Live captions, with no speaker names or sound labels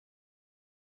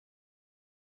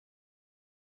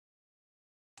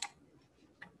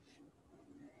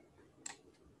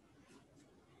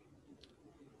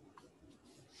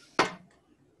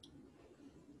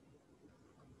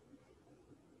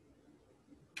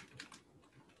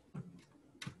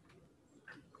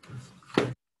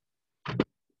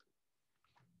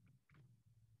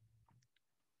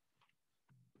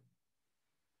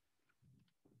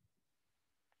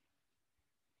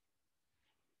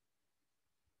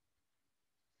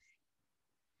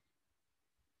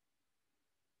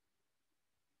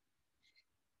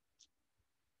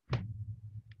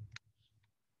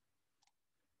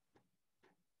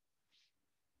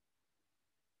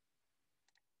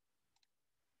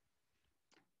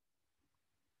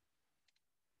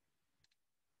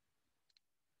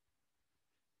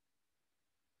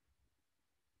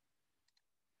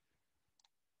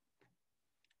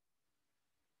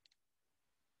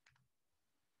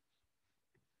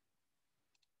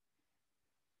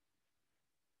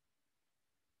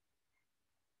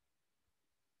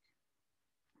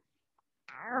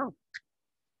Hello.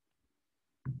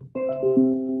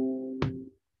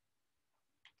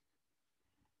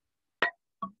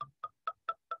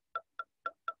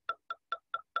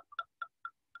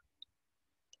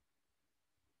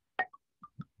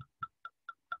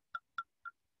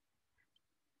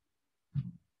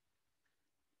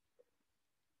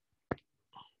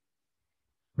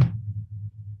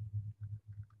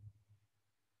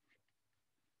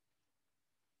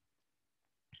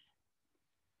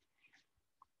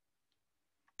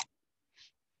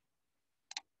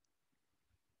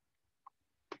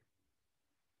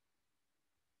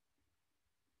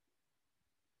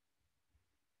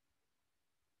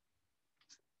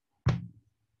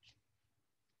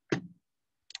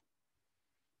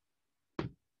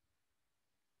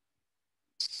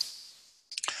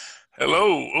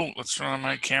 Oh, let's turn on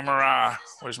my camera.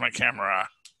 Where's my camera?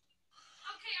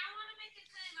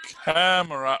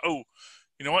 Camera. Oh,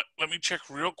 you know what? Let me check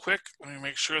real quick. Let me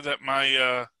make sure that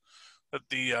my that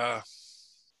the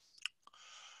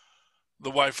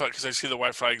Wi-Fi, because I see the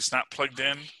Wi-Fi is not plugged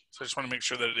in. So I just want to make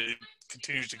sure that it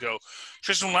continues to go.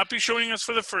 Tristan will not be showing us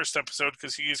for the first episode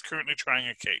because he is currently trying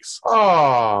a case.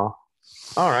 Oh,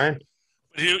 all right.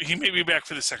 He may be back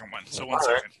for the second one. So one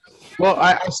second. Well,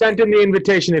 I sent him the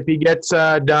invitation. If he gets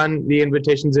done, the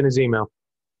invitation's in his email.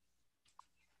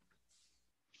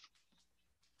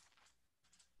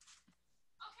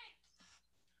 Okay.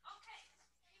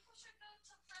 People should go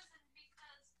to prison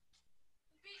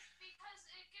because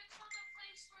it gives them a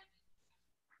place where.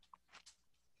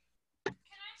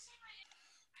 Can I see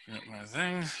my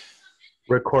thing?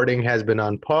 Recording has been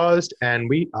unpaused, and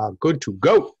we are good to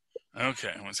go.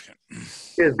 Okay, one second.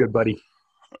 Cheers, good buddy.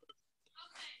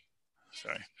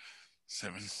 Sorry.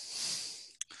 7.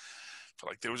 Felt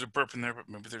like there was a burp in there, but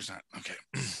maybe there's not. Okay.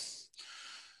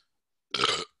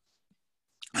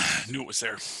 Knew it was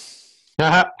there.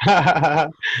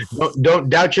 Don't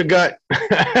doubt your gut. Yeah,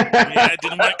 I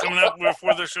didn't like coming out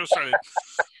before the show started.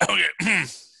 Okay.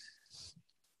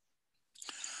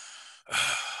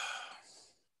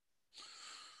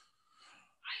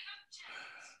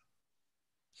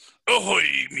 Ahoy,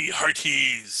 me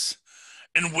hearties,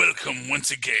 and welcome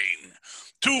once again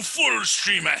to Full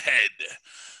Stream Ahead.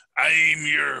 I'm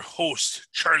your host,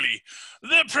 Charlie,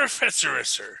 the Professor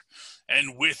Esser,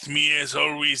 and with me, as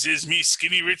always, is me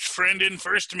skinny rich friend and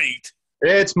first mate.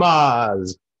 It's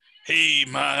Mozz. Hey,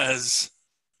 Mozz.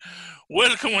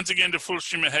 Welcome once again to Full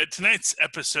Stream Ahead. Tonight's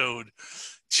episode,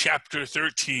 Chapter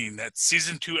 13, that's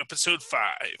Season 2, Episode 5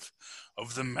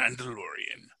 of The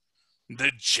Mandalorian,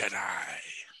 The Jedi.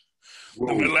 The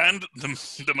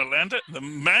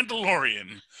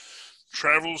Mandalorian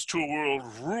travels to a world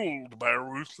ruled by a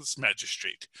ruthless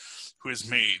magistrate who has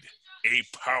made a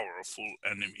powerful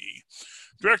enemy.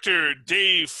 Director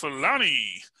Dave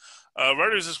Filoni.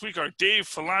 Writers this week are Dave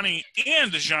Filoni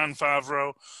and Jon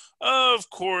Favreau. Of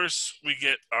course, we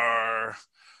get our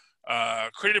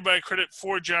created by credit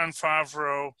for Jon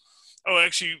Favreau. Oh,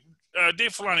 actually,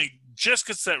 Dave Filoni just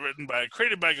gets that written by,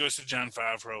 created by goes to Jon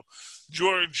Favreau.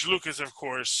 George Lucas, of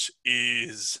course,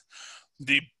 is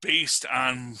the based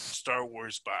on Star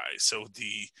Wars by. So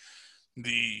the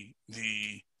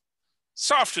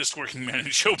softest working man in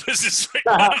show business right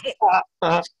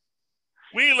now.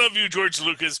 We love you, George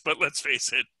Lucas, but let's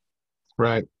face it.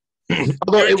 Right.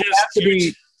 Although it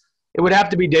would have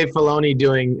to be Dave Filoni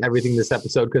doing everything this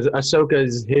episode because Ahsoka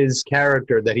is his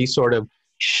character that he sort of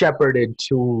shepherded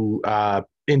to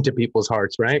into people's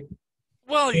hearts, right?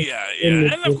 Well, yeah,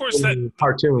 and of course that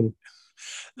cartoon.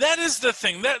 That is the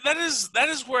thing. That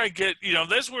is where I get,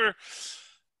 that's where,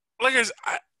 like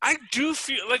I do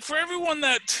feel like for everyone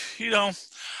that, I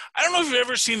don't know if you've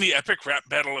ever seen the epic rap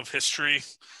battle of history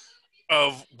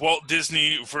of Walt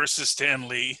Disney versus Stan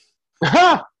Lee.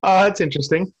 Oh, that's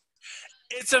interesting.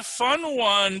 It's a fun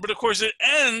one, but of course it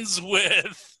ends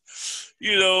with,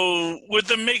 with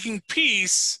them making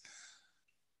peace.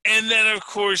 And then, of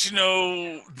course,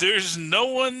 there's no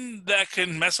one that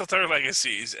can mess with our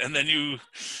legacies. And then you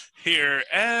hear,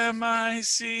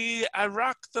 M-I-C, I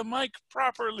rock the mic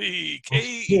properly,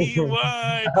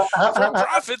 K-E-Y. For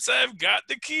profits, I've got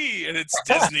the key. And it's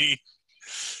Disney.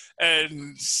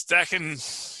 And stacking,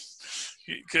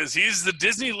 because he's the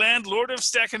Disneyland Lord of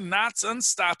stacking knots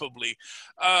unstoppably.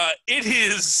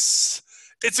 It's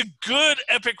a good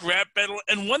epic rap battle,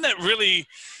 and one that really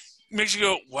makes you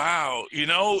go, wow,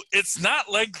 it's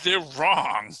not like they're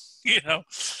wrong.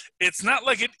 It's not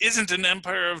like it isn't an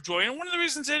Empire of Joy. And one of the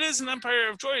reasons it is an Empire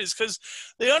of Joy is because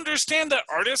they understand that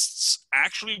artists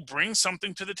actually bring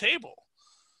something to the table.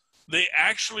 They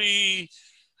actually,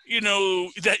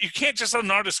 that you can't just let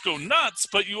an artist go nuts,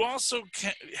 but you also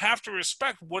have to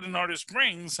respect what an artist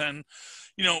brings, and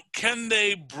can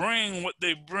they bring what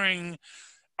they bring?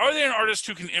 Are they an artist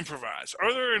who can improvise?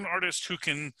 Are there an artist who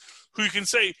you can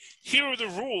say, here are the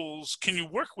rules, can you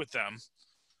work with them?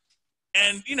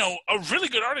 And a really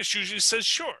good artist usually says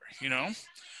sure. I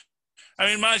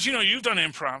mean, Mozz, you've done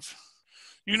improv.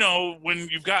 When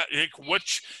you've got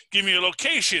give me a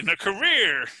location, a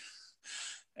career,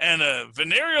 and a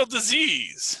venereal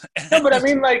disease. No, but I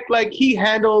mean, like he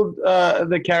handled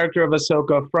the character of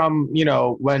Ahsoka from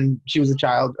when she was a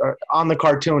child on the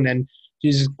cartoon, and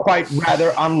she's quite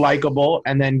rather unlikable,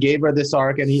 and then gave her this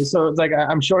arc, and so it's like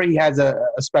I'm sure he has a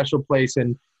special place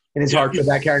in his heart for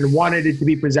that character, and wanted it to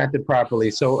be presented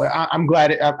properly. So I'm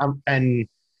glad it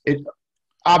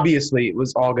obviously it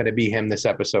was all going to be him this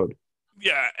episode.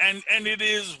 Yeah, and it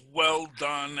is well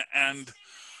done, and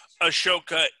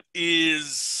Ahsoka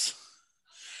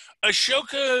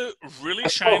really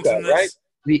shines in this. Right?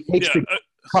 The H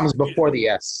comes before the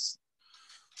S.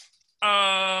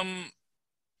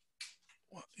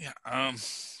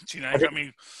 Gina, I got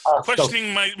me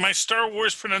questioning my Star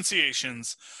Wars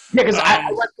pronunciations. Yeah, because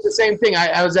I went through the same thing.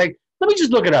 I was like, let me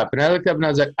just look it up. And I looked up and I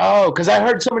was like, oh, because I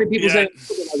heard so many people say it.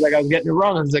 I was like, I was getting it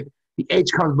wrong. I was like, the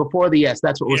H comes before the S.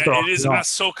 That's what was throwing me off.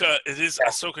 Ahsoka. It is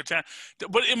Ahsoka.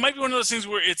 But it might be one of those things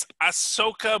where it's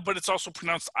Ahsoka, but it's also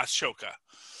pronounced Ashoka.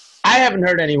 I haven't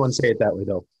heard anyone say it that way,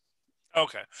 though.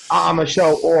 Okay. On the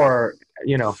show or,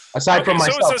 aside from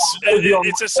myself.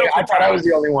 It's Ahsoka. I thought I was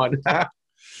the only one.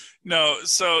 No,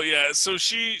 so yeah, so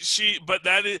but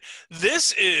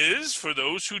this is, for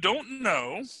those who don't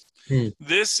know,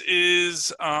 this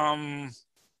is Anakin's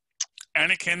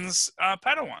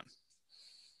Padawan.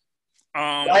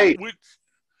 Right.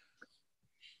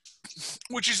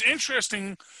 Which is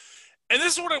interesting, and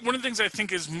this is one of the things I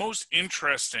think is most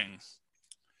interesting,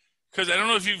 because I don't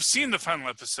know if you've seen the final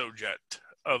episode yet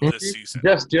of this season.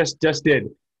 Just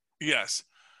did. Yes.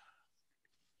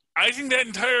 I think that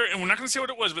entire, and we're not going to say what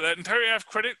it was, but that entire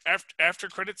after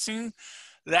credit scene,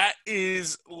 that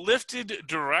is lifted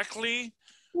directly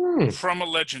from a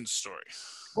Legends story.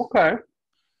 Okay.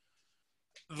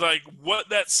 Like what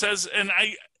that says, and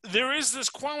there is this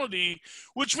quality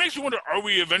which makes me wonder: are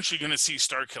we eventually going to see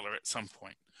Starkiller at some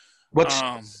point?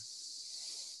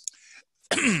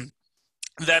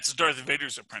 That's Darth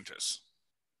Vader's apprentice.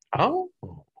 Oh.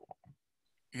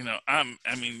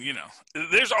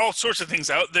 There's all sorts of things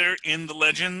out there in the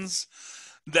Legends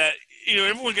that,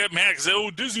 everyone got mad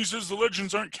because, Disney says the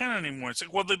Legends aren't canon anymore. It's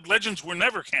like, well, the Legends were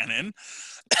never canon.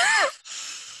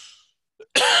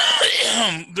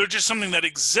 They're just something that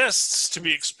exists to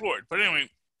be explored. But anyway,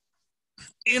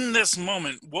 in this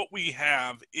moment, what we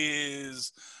have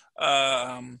is Ahsoka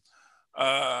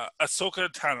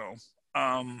Tano,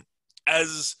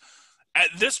 as at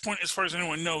this point, as far as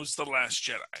anyone knows, the Last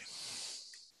Jedi.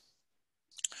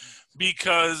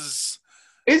 Because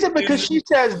is it because she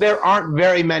says there aren't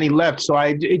very many left, so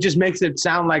it just makes it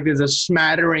sound like there's a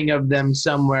smattering of them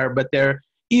somewhere, but they're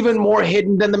even more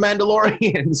hidden than the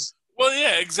Mandalorians. Well,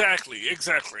 yeah, exactly.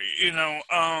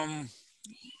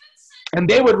 And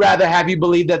they would rather have you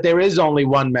believe that there is only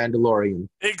one Mandalorian.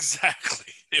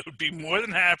 Exactly. It would be more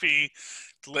than happy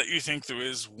to let you think there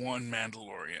is one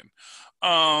Mandalorian.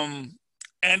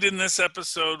 And in this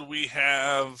episode, we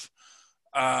have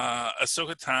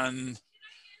Ahsoka Tano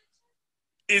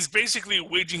is basically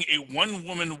waging a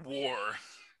one-woman war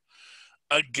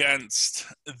against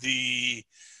the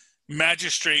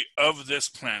magistrate of this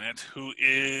planet, who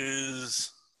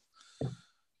is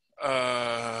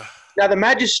now the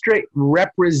magistrate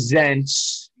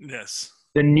represents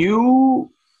the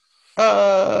new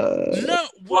that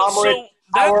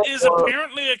is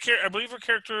apparently a character. I believe her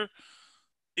character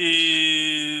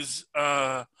is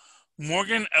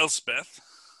Morgan Elspeth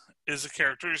is a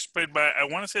character. It's played by, I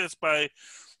want to say it's by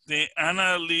the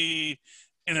Anna Lee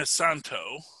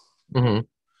Inosanto. Mm-hmm.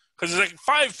 Because there's like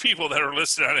 5 people that are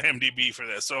listed on IMDb for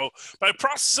this. So by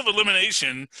process of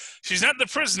elimination, she's not the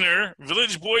prisoner,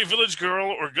 village boy, village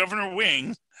girl, or Governor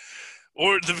Wing,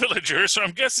 or the villager. So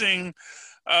I'm guessing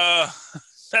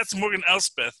that's Morgan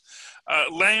Elspeth.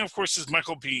 Lang, of course, is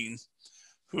Michael Biehn,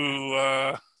 who,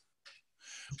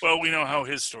 we know how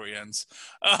his story ends.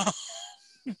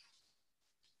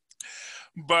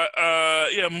 But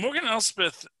Morgan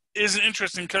Elspeth is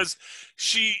interesting because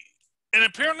and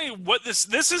apparently what this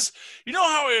is,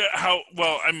 how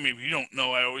maybe you don't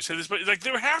know, I always say this, but like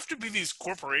there have to be these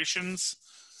corporations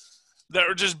that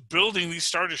are just building these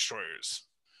Star Destroyers,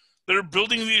 that are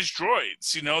building these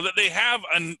droids, that they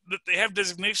have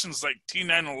designations like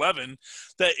T911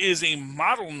 that is a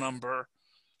model number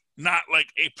not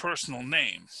like a personal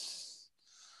name.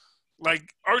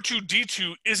 Like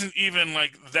R2-D2 isn't even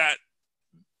like that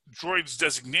droid's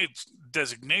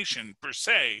designation per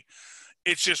se.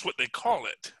 It's just what they call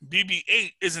it.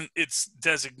 BB-8 isn't its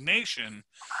designation.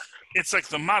 It's like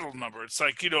the model number. It's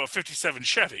like, a 57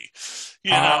 Chevy.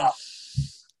 You have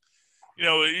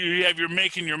your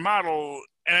make and your model,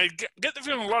 and I get the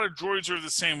feeling a lot of droids are the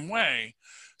same way.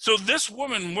 So this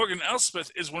woman, Morgan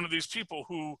Elsbeth, is one of these people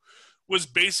who was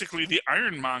basically the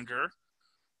ironmonger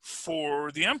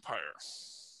for the Empire.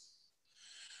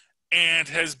 And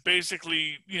has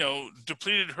basically,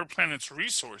 depleted her planet's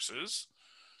resources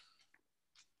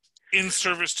in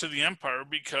service to the Empire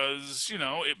because,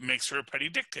 it makes her a petty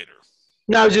dictator.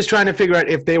 No, I was just trying to figure out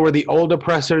if they were the old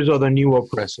oppressors or the new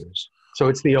oppressors. So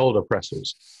it's the old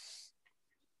oppressors.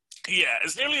 Yeah,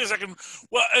 as nearly as I can.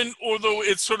 Well, and although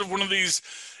it's sort of one of these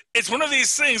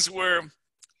things where,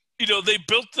 they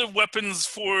built the weapons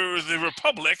for the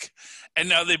Republic, and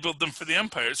now they build them for the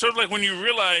Empire. It's sort of like when you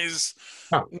realize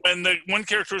when the one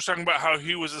character was talking about how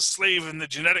he was a slave in the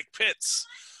genetic pits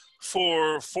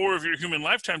for 4 of your human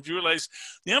lifetimes, you realize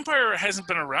the Empire hasn't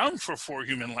been around for 4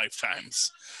 human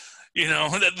lifetimes.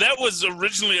 That was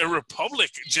originally a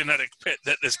Republic genetic pit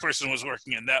that this person was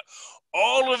working in. That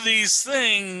all of these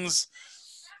things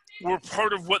were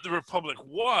part of what the Republic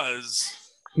was.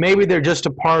 Maybe they're just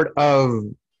a part of,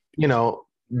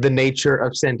 the nature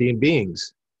of sentient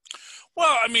beings.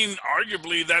 Well, I mean,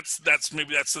 arguably, that's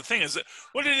the thing. Is that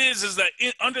what it is that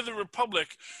under the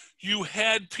Republic, you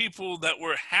had people that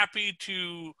were happy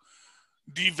to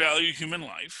devalue human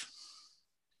life,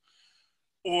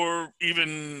 or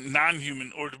even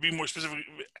non-human, or to be more specific,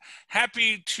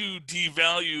 happy to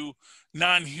devalue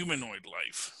non-humanoid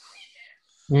life,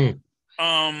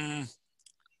 or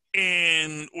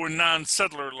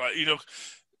non-settler life.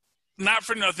 Not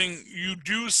for nothing, you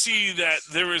do see that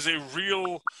there's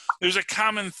a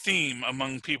common theme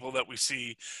among people that we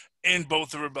see in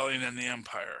both the Rebellion and the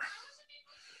Empire.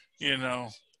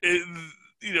 The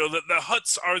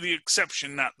Hutts are the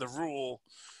exception, not the rule,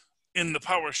 in the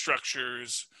power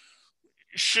structures,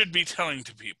 should be telling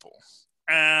to people.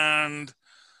 And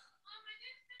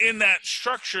in that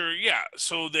structure,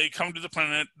 so they come to the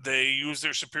planet, they use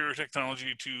their superior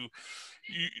technology to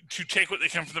take what they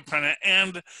can from the planet,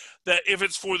 and that if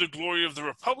it's for the glory of the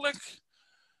Republic,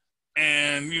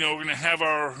 and we're gonna have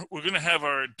our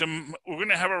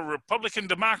Republican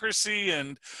democracy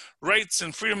and rights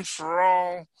and freedoms for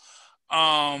all,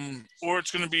 or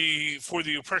it's going to be for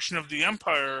the oppression of the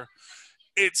Empire.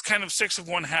 It's kind of 6 of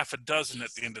one, half a dozen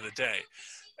at the end of the day.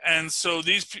 And so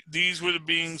these were the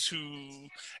beings who,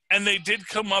 and they did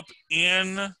come up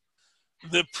in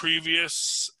the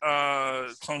previous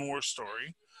Clone Wars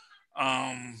story.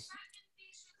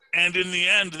 And in the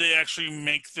end, they actually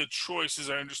make the choice, as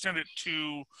I understand it,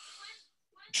 to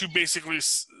basically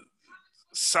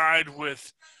side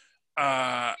with,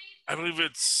 I believe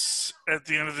it's at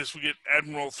the end of this, we get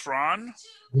Admiral Thrawn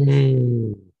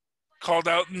called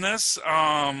out in this.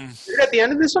 Was it at the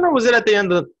end of this one, or was it at the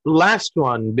end of the last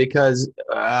one? Because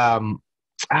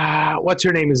what's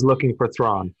her name is looking for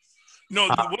Thrawn. No,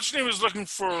 what's her name is looking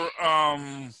for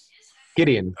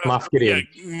Gideon, Moff Gideon.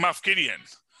 Yeah, Moff Gideon.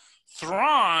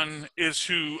 Thrawn is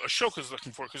who Ahsoka's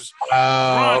looking for, because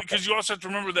you also have to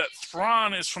remember that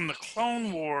Thrawn is from the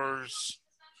Clone Wars.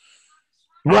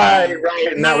 Right.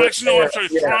 I'm sorry.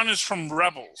 Yeah. Thrawn is from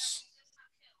Rebels.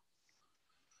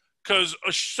 Because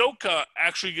Ahsoka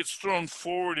actually gets thrown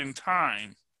forward in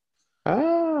time.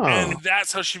 Oh. And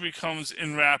that's how she becomes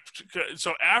enwrapped.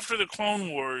 So after the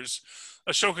Clone Wars,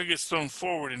 Ahsoka gets thrown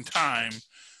forward in time,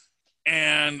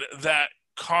 and that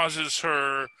causes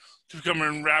her to become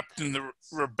enwrapped in the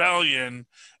rebellion,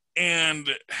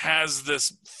 and has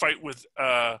this fight with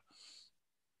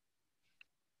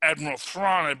Admiral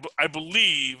Thrawn, I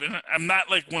believe, and I'm not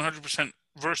like 100%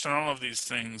 versed on all of these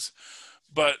things,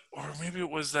 but, or maybe it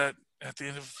was that at the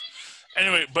end of,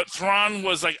 anyway, but Thrawn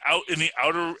was like out in the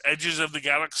outer edges of the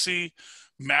galaxy,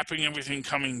 mapping everything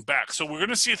coming back. So we're going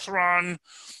to see Thrawn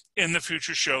in the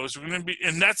future shows. We're going to be,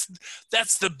 and that's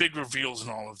the big reveals in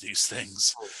all of these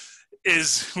things,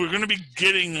 is we're going to be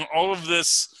getting all of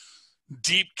this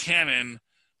deep canon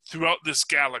throughout this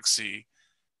galaxy.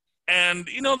 And,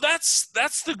 you know, that's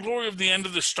the glory of the end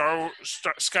of the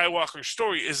Skywalker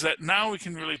story, is that now we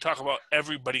can really talk about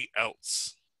everybody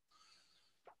else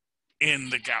in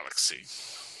the galaxy.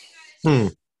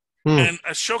 And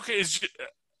Ahsoka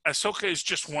is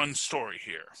just one story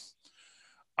here.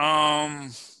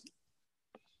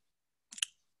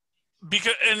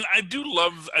 Because, and I do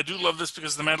love this,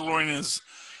 because the Mandalorian is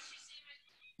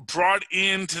brought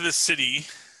into the city,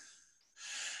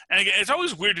 And again, it's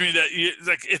always weird to me that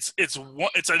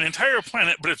it's an entire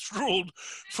planet, but it's ruled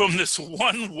from this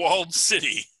one walled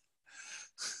city.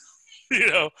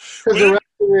 Because the rest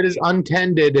of it is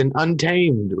untended and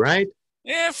untamed, right?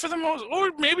 Yeah, for the most,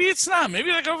 or maybe it's not. Maybe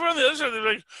like over on the other side, they're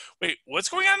like, "Wait, what's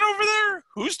going on over there?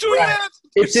 Who's doing that?"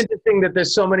 It's interesting that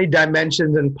there's so many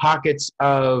dimensions and pockets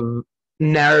of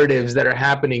narratives that are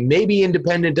happening, maybe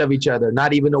independent of each other,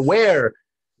 not even aware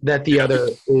that the other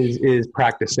is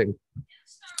practicing.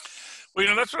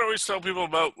 Well, that's what I always tell people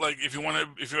about. Like, if you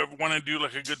ever want to do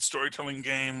like a good storytelling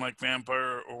game, like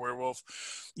Vampire or Werewolf,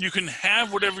 you can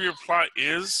have whatever your plot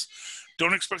is.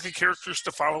 Don't expect the characters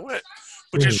to follow it,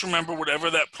 but just remember whatever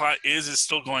that plot is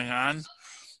still going on.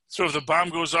 So if the bomb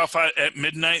goes off at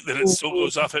midnight, then it still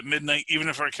goes off at midnight, even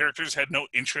if our characters had no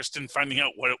interest in finding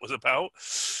out what it was about.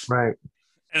 Right.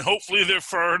 And hopefully they're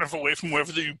far enough away from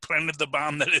wherever you planted the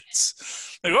bomb that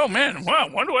it's like, oh man, wow,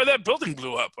 wonder why that building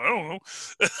blew up. I don't know.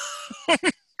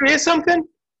 Here's something?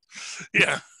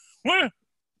 Yeah. Well,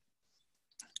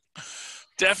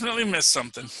 definitely missed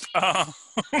something.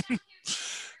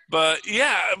 But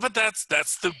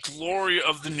that's the glory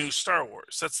of the new Star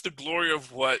Wars. That's the glory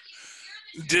of what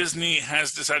Disney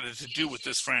has decided to do with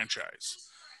this franchise.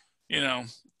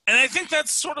 And I think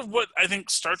that's sort of what I think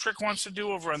Star Trek wants to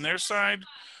do over on their side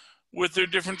with their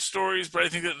different stories, but I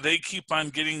think that they keep on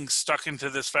getting stuck into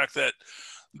this fact that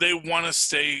they want to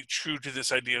stay true to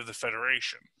this idea of the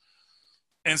Federation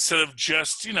instead of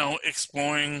just,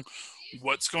 exploring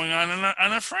what's going on on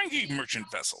a Ferengi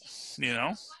merchant vessel,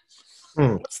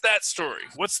 What's that story?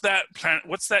 What's that planet?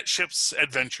 What's that ship's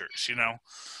adventures,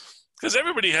 Because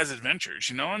everybody has adventures,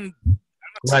 and honestly,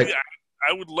 right.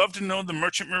 I would love to know the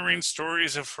Merchant Marine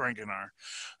stories of Ferenginar.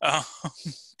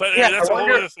 But Yeah, that's a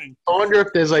whole other thing. I wonder if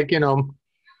there's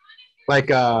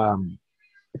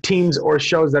teams or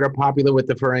shows that are popular with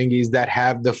the Ferengis that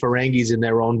have the Ferengis in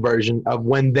their own version of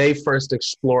when they first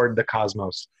explored the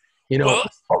cosmos. What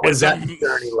was that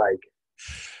journey like?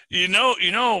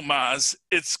 Mozz,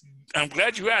 I'm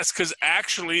glad you asked, because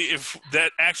actually,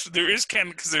 there is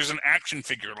canon, because there's an action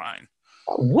figure line.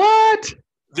 What?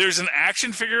 There's an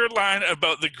action figure line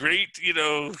about the great,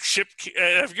 ship.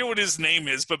 I forget what his name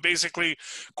is, but basically,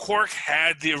 Quark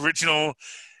had his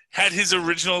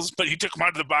originals, but he took them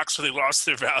out of the box, so they lost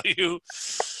their value.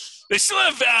 They still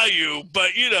have value,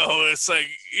 but it's like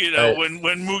right. when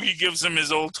Moogie gives him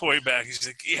his old toy back, he's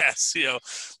like, yes,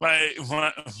 my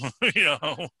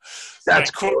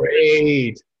that's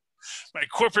great. My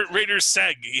corporate Raiders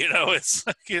Seg, it's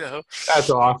like, that's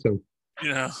awesome.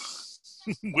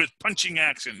 With punching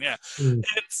action, yeah.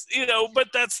 It's but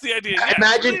that's the idea.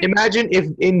 Imagine if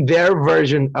in their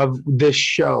version of this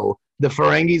show, the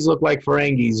Ferengis look like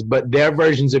Ferengis, but their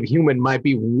versions of human might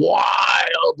be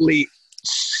wildly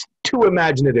too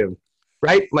imaginative,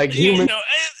 right? Like humans.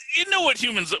 What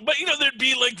humans, but there'd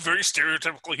be like very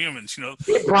stereotypical humans.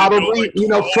 They'd probably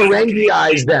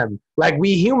Ferengi-ize them. Like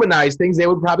we humanize things, they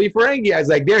would probably Ferengi-ize.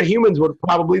 Like their humans would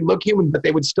probably look human, but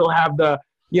they would still have the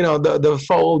the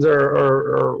folds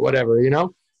or whatever, They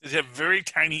have very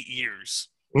tiny ears.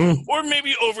 Or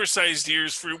maybe oversized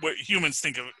ears for what humans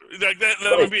think of. Like that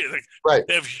would be like, right.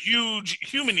 They have huge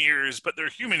human ears, but they're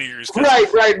human ears. Right.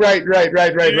 You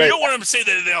don't want them to say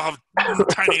that they all have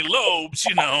tiny lobes, So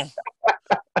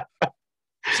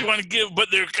you want to but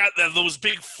they've got those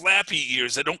big flappy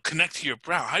ears that don't connect to your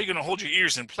brow. How are you going to hold your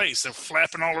ears in place? They're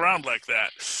flapping all around like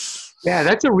that. Yeah,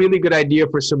 that's a really good idea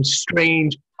for some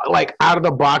strange, like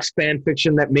out-of-the-box fan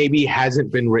fiction that maybe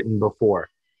hasn't been written before.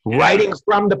 Yeah. Writing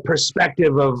from the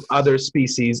perspective of other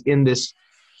species in this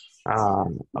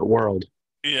world.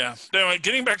 Yeah. Anyway,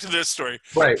 getting back to this story.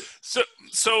 Right.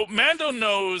 So Mando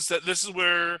knows that this is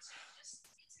where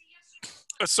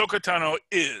Ahsoka Tano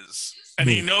is, and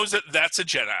he knows that that's a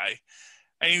Jedi,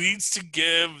 and he needs to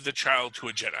give the child to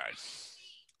a Jedi.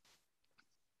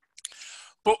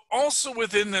 But also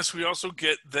within this, we also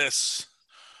get this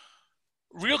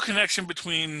real connection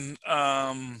between,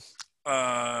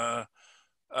 I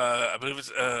believe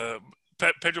it's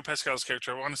Pedro Pascal's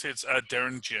character. I want to say it's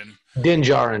Darren Jin. Din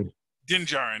Djarin.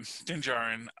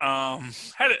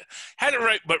 Had it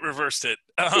right, but reversed it.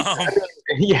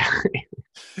 Yeah.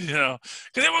 Because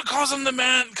everyone calls him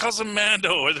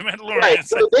Mando or the Mandalorian. Right.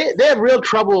 So they have real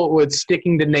trouble with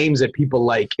sticking to names that people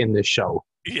like in this show.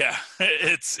 Yeah, but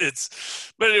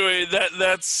anyway,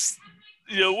 that's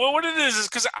what it is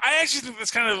because I actually think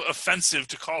that's kind of offensive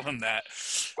to call him that.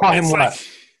 Call him what?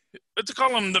 To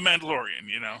call him the Mandalorian,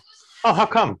 Oh, how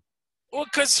come? Well,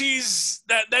 because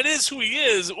that is who he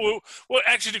is. Or, well,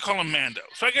 actually, to call him Mando.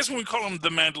 So I guess when we call him the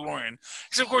Mandalorian,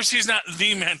 because of course he's not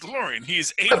the Mandalorian.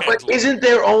 He's a Mandalorian. But isn't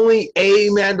there only a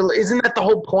Mandalorian? Isn't that the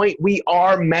whole point? We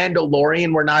are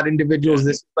Mandalorian. We're not individuals.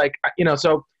 This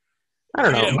so I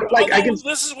don't know. Yeah, But, like,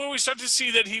 this is where we start to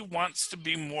see that he wants to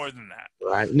be more than that.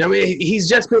 Right. No, he's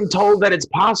just been told that it's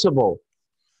possible.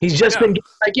 He's just been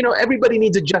everybody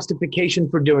needs a justification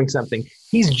for doing something.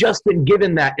 He's just been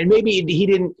given that, and maybe he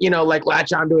didn't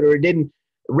latch onto it, or it didn't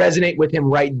resonate with him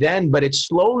right then. But it's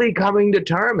slowly coming to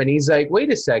term, and he's like,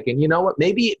 wait a second, you know what?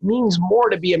 Maybe it means more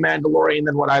to be a Mandalorian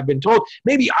than what I've been told.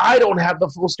 Maybe I don't have the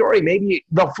full story. Maybe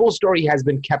the full story has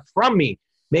been kept from me.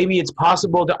 Maybe it's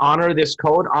possible to honor this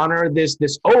code, honor this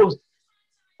oath,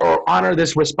 or honor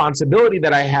this responsibility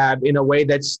that I have in a way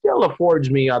that still affords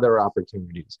me other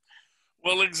opportunities.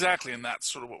 Well, exactly, and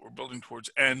that's sort of what we're building towards.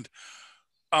 And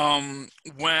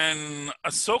when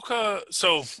Ahsoka,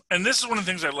 and this is one of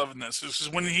the things I love in this is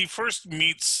when he first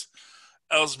meets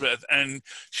Elsbeth, and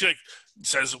she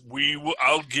says,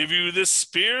 I'll give you this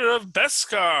spear of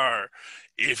Beskar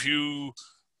if you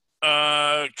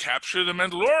capture the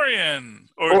Mandalorian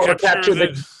or capture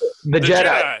the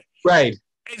Jedi. Right.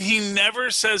 And he never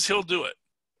says he'll do it.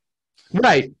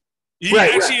 Right. He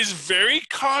actually is very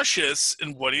cautious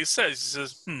in what he says. He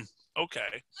says,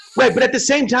 okay. Right, but at the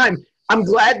same time, I'm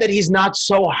glad that he's not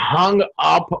so hung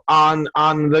up on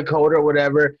the code or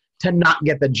whatever to not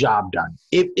get the job done.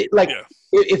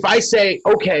 If I say,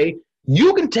 okay,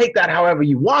 you can take that however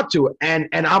you want to, and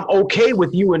I'm okay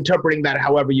with you interpreting that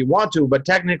however you want to, but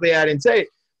technically I didn't say it.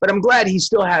 But I'm glad he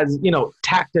still has,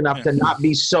 tact enough to not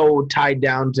be so tied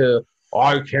down to,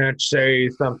 I can't say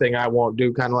something I won't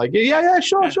do, kind of like,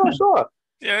 sure.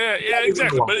 Yeah,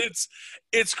 exactly. But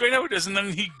it's great how he does, and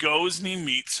then he goes and he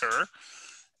meets her,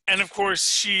 and of course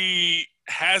she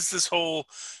has this whole.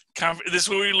 This is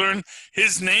where we learn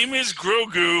his name is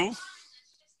Grogu.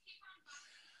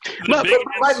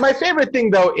 My favorite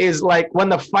thing though is when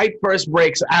the fight first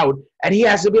breaks out, and he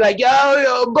has to be like,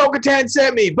 "Yo, Bo-Katan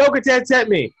sent me. Bo-Katan sent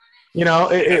me."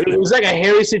 It was like a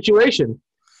hairy situation.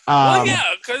 Well, yeah,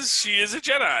 because she is a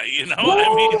Jedi,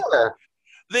 I mean,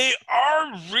 they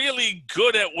are really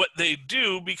good at what they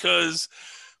do because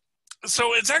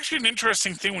so it's actually an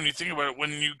interesting thing when you think about it,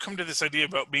 when you come to this idea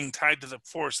about being tied to the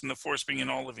Force and the Force being in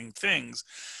all living things.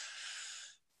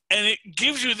 And it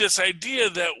gives you this idea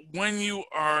that when you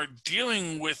are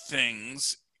dealing with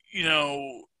things,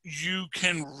 you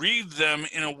can read them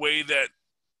in a way that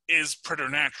is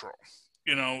preternatural,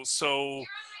 so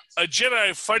a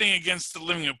Jedi fighting against the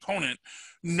living opponent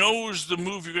knows the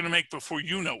move you're going to make before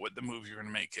you know what the move you're going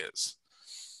to make is.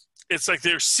 It's like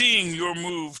they're seeing your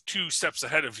move 2 steps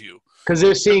ahead of you. Because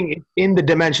they're seeing it in the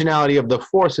dimensionality of the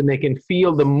Force, and they can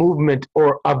feel the movement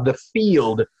of the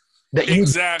field that you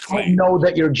don't know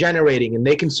that you're generating. And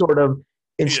they can sort of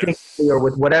instinctively or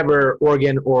with whatever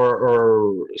organ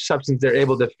or substance they're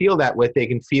able to feel that with, they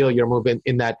can feel your movement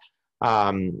in that,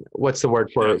 what's the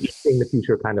word for seeing the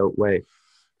future kind of way.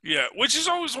 Yeah, which is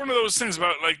always one of those things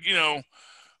about,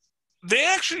 they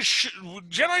actually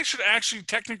Jedi should actually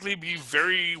technically be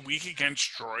very weak against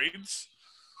droids,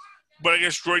 but I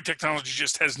guess droid technology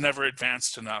just has never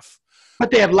advanced enough.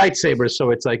 But they have lightsabers, so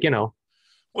it's like, Well,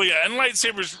 yeah, and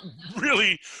lightsabers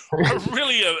really are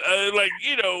really,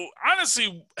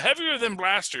 honestly, heavier than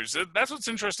blasters. That's what's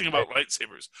interesting about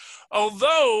lightsabers.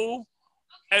 Although,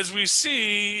 as we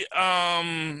see,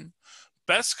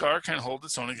 Beskar can hold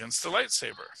its own against the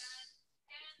lightsaber.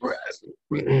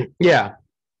 Yeah.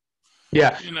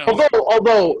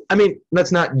 Although, I mean,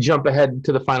 let's not jump ahead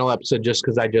to the final episode just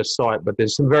because I just saw it, but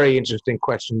there's some very interesting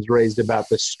questions raised about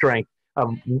the strength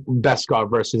of Beskar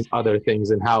versus other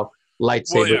things and how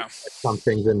lightsabers some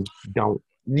things and don't.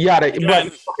 What's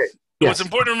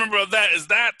important to remember about that is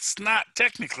that's not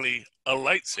technically a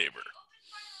lightsaber.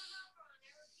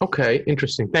 Okay,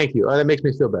 interesting. Thank you. That makes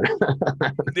me feel better.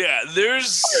 Yeah,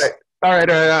 there's. All right.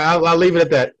 I'll leave it at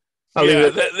that.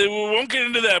 We won't get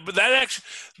into that, but that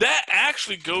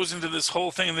actually goes into this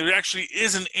whole thing. There actually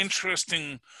is an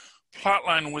interesting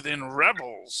plotline within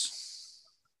Rebels,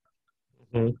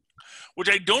 which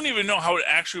I don't even know how it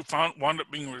actually wound up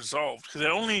being resolved because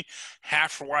I only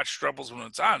half watched Rebels when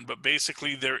it's on. But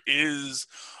basically, there is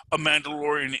a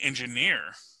Mandalorian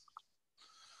engineer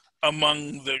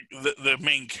among the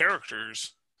main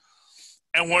characters.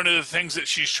 And one of the things that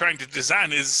she's trying to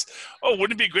design is,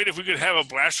 wouldn't it be great if we could have a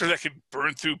blaster that could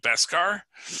burn through Beskar?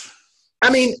 I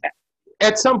mean,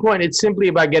 at some point, it's simply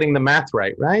about getting the math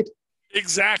right?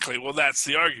 Exactly. Well, that's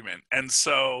the argument. And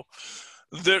so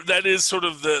that is sort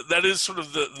of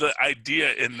the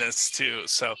idea in this too.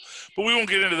 So, but we won't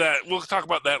get into that. We'll talk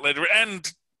about that later. And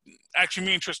actually,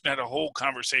 me and Tristan had a whole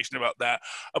conversation about that,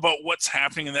 about what's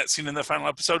happening in that scene in the final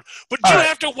episode. But you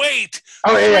have to wait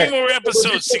 3 more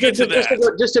episodes to get to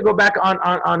that. Just to go back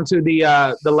onto the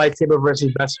lightsaber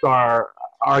versus Beskar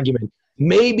argument.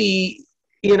 Maybe,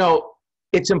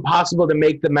 it's impossible to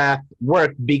make the math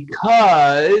work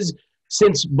because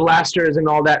since blasters and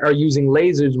all that are using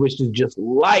lasers, which is just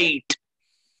light,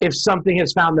 if something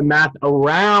has found the math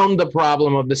around the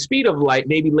problem of the speed of light,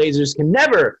 maybe lasers can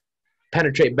never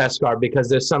penetrate Beskar because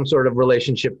there's some sort of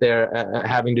relationship there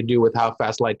having to do with how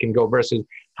fast light can go versus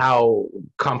how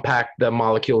compact the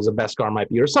molecules of Beskar might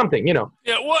be or something, Yeah,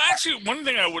 well, actually, one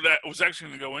thing I was actually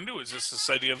going to go into is just this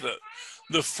idea of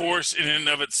the Force in and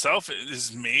of itself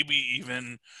is maybe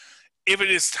even, if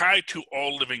it is tied to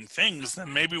all living things,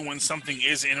 then maybe when something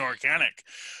is inorganic,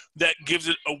 that gives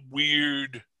it a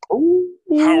weird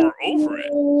power over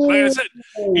it. Like I said,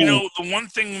 the one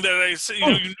thing that I say, you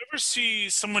never see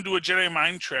someone do a Jedi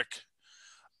mind trick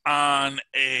on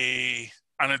a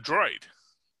droid.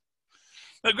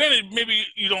 Now, granted, maybe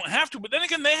you don't have to, but then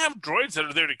again, they have droids that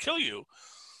are there to kill you.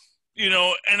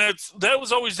 And that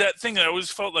was always that thing. I always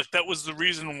felt like that was the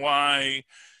reason why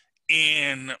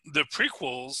in the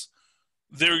prequels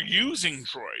they're using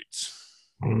droids.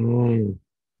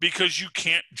 Because you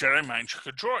can't Jedi mind trick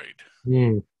a droid.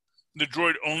 The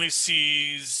droid only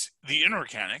sees the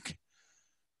inorganic.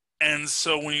 And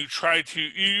so when you try to...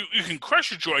 You can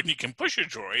crush a droid and you can push a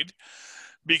droid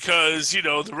because,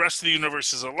 the rest of the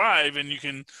universe is alive and you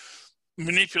can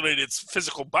manipulate its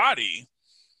physical body.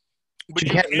 But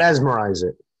you can't mesmerize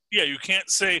it. Yeah, you can't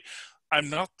say, I'm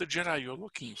not the Jedi you're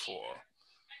looking for.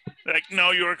 Like,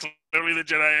 no, you're clearly the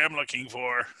Jedi I'm looking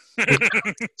for.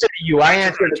 I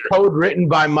answered a code written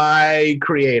by my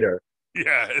creator.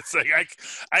 Yeah, it's like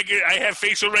I have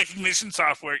facial recognition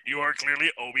software. You are clearly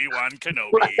Obi-Wan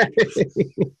Kenobi.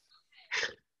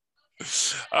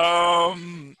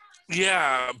 Right.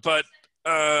 Yeah, but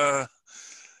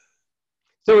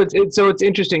so it's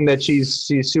interesting that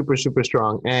she's super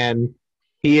strong, and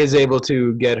he is able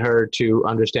to get her to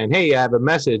understand. Hey, I have a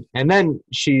message, and then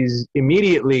she's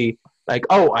immediately like,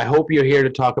 "Oh, I hope you're here to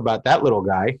talk about that little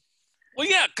guy." Well,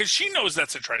 yeah, because she knows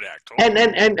that's a tridactyl.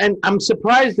 And I'm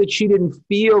surprised that she didn't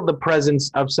feel the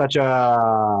presence of such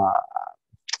a,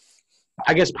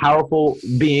 I guess, powerful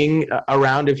being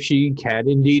around if she can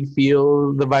indeed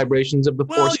feel the vibrations of the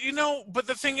Force. Well, but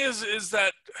the thing is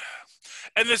that,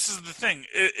 and this is the thing,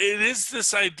 it is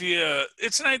this idea,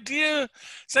 it's an idea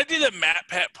that Matt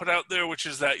Pat put out there, which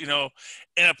is that, in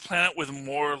a planet with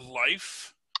more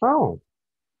life,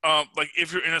 like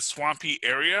if you're in a swampy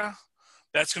area,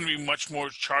 that's going to be much more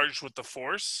charged with the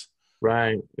Force,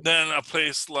 right? Than a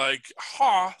place like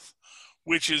Hoth,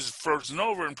 which is frozen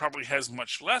over and probably has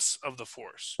much less of the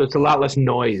Force. So it's a lot less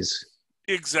noise.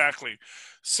 Exactly.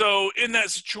 So in that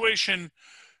situation,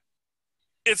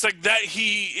 it's like that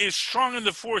he is strong in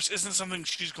the Force isn't something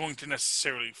she's going to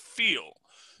necessarily feel.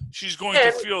 She's going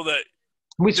to feel that.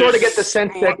 We sort of get the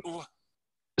sense that.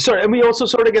 Sorry, and we also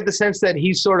sort of get the sense that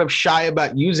he's sort of shy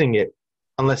about using it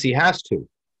unless he has to.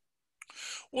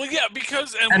 Well, yeah,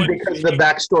 because because the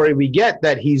backstory we get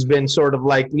that he's been sort of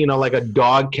like like a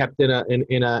dog kept in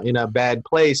a bad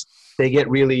place. They get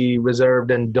really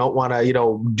reserved and don't want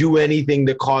to do anything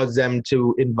to cause them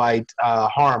to invite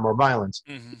harm or violence.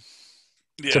 Mm-hmm.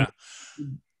 Yeah, so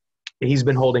he's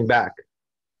been holding back.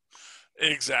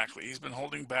 Exactly, he's been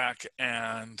holding back,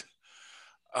 and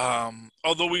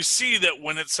although we see that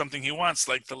when it's something he wants,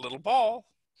 like the little ball,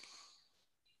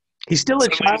 he's still a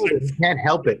child and he can't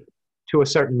help it. To a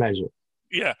certain measure.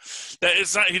 Yeah. That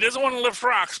is not, he doesn't want to lift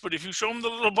rocks, but if you show him the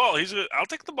little ball, I'll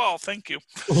take the ball, thank you.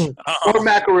 Or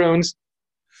macaroons.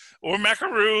 Or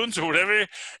macaroons or whatever.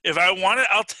 If I want it,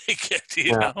 I'll take it,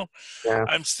 you know. Yeah.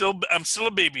 I'm still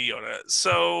a baby Yoda.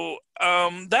 So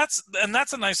that's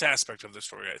a nice aspect of the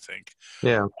story, I think.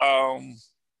 Yeah.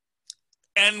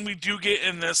 And we do get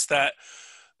in this that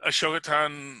Ahsoka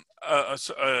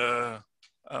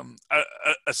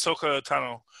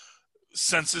Tano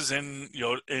senses in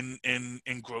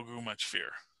Grogu much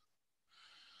fear.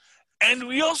 And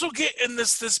we also get in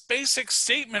this basic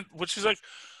statement, which is like,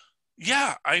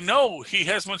 yeah, I know he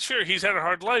has much fear. He's had a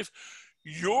hard life.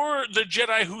 You're the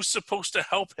Jedi who's supposed to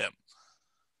help him.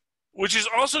 Which is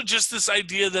also just this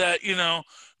idea that,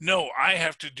 no, I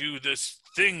have to do this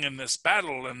thing in this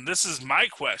battle, and this is my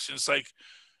quest. It's like,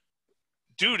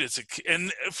 dude,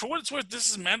 and for what it's worth, this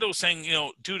is Mando saying,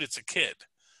 dude, it's a kid.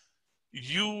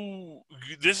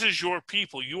 This is your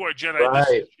people. You are Jedi. Right.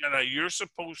 This is Jedi. You're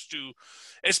supposed to,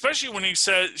 especially when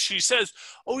she says,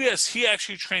 oh yes, he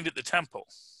actually trained at the temple,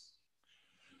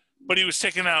 but he was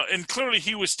taken out, and clearly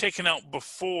he was taken out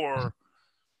before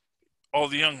all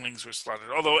the younglings were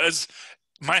slaughtered. Although, as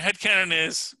my headcanon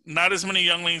is, not as many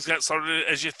younglings got slaughtered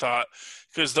as you thought,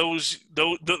 because those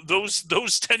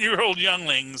 10-year-old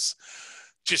younglings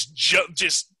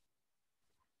just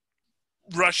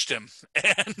rushed him,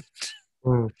 and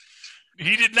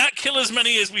he did not kill as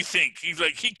many as we think.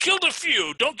 He killed a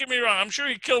few. Don't get me wrong. I'm sure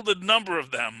he killed a number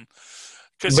of them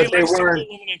because he likes to kill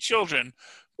women and children.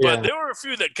 But there were a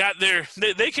few that got there.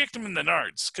 They kicked him in the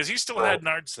nards because he still had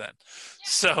nards then.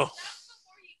 So,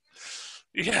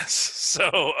 yes.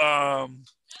 So,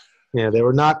 they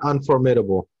were not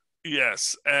unformidable.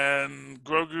 Yes, and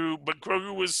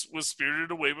Grogu was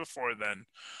spirited away before then.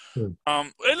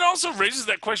 It also raises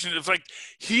that question of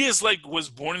he was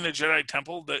born in the Jedi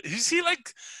Temple. Is he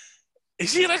like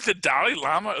the Dalai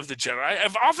Lama of the Jedi?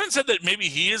 I've often said that maybe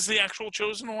he is the actual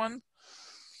chosen one,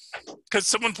 because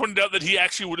someone pointed out that he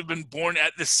actually would have been born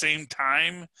at the same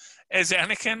time as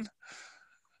Anakin.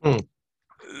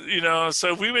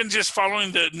 So we've been just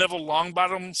following the Neville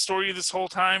Longbottom story this whole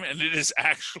time, and it is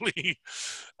actually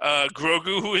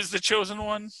Grogu who is the chosen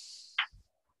one.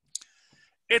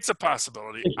 It's a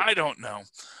possibility. I don't know,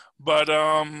 but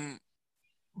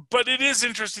it is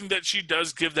interesting that she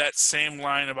does give that same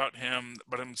line about him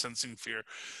sensing fear,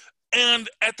 and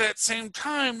at that same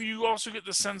time, you also get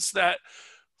the sense that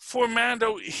for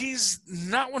Mando, he's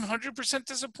not 100%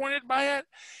 disappointed by it.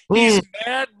 He's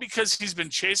mad because he's been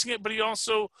chasing it, but he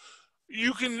also,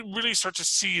 you can really start to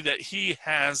see that he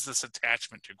has this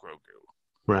attachment to Grogu.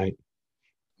 Right.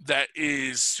 That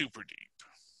is super deep.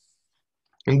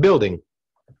 And building.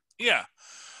 Yeah.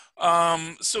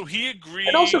 So he agrees.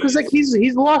 And also because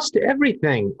he's lost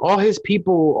everything. All his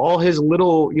people, all his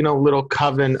little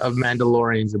coven of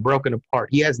Mandalorians are broken apart.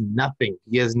 He has nothing.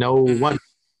 He has no one.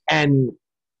 And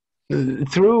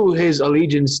through his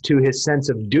allegiance to his sense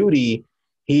of duty,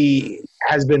 he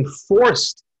has been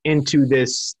forced into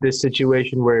this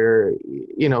situation where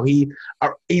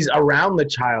he's around the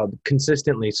child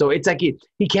consistently. So it's like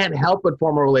he can't help but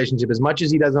form a relationship as much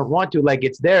as he doesn't want to.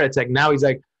 It's there. It's now he's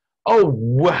like,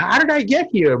 oh, how did I get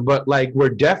here? But we're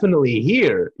definitely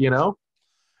here.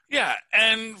 Yeah,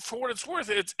 and for what it's worth,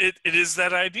 it is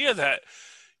that idea that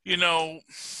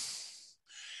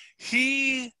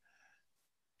he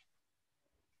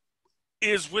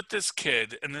is with this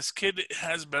kid, and this kid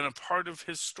has been a part of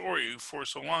his story for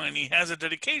so long, and he has a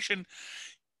dedication.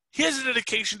 He has a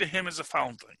dedication to him as a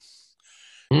foundling.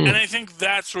 And I think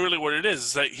that's really what it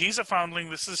is that he's a foundling.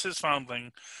 This is his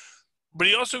foundling. But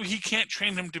he can't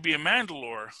train him to be a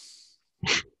Mandalore,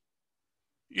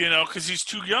 because he's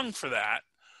too young for that.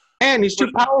 And he's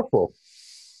too powerful.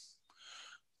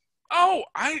 Oh,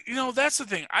 that's the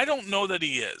thing. I don't know that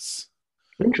he is.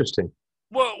 Interesting.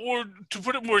 Well, or to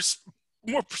put it more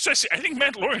precisely, I think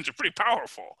Mandalorians are pretty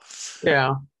powerful.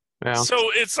 Yeah. So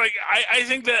it's I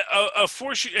think that a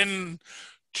force, and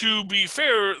to be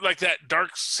fair, that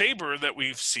dark saber that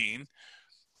we've seen,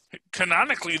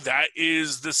 canonically, that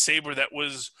is the saber that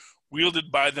was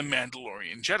wielded by the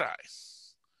Mandalorian Jedi.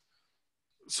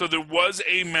 So there was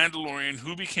a Mandalorian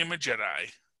who became a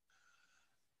Jedi,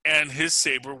 and his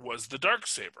saber was the dark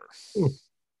saber.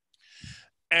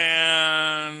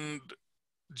 And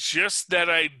just that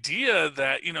idea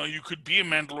that, you could be a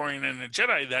Mandalorian and a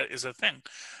Jedi, that is a thing.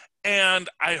 And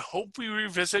I hope we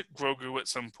revisit Grogu at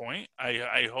some point.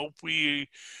 I hope we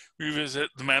revisit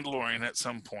the Mandalorian at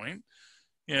some point.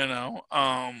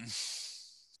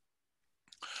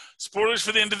 Spoilers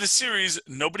for the end of the series,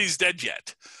 nobody's dead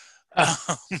yet.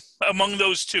 Among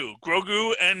those two,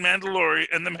 Grogu and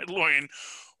the Mandalorian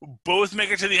both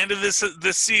make it to the end of this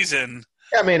season.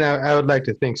 I mean, I would like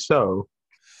to think so.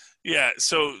 Yeah,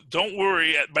 so don't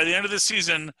worry. By the end of the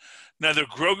season, neither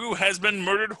Grogu has been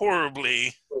murdered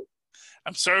horribly.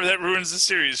 I'm sorry if that ruins the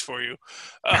series for you.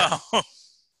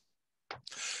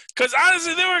 Because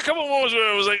honestly, there were a couple moments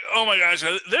where I was like, oh my gosh,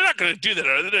 they're not going to do that.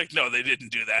 Are they? No, they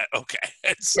didn't do that. Okay.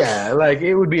 Yeah,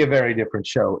 it would be a very different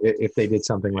show if they did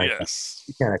something like that.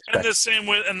 You can't expect.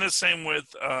 And the same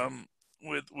with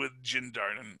Jin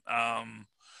Darden.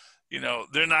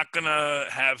 They're not going to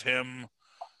have him,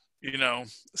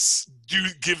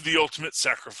 give the ultimate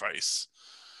sacrifice,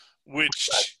 which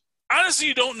honestly,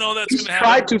 you don't know that's going to happen.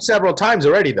 He's tried to several times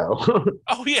already, though.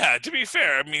 Oh, yeah, to be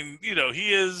fair. I mean,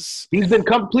 he's been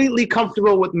completely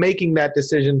comfortable with making that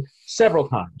decision several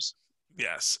times.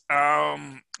 Yes.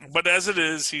 But as it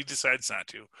is, he decides not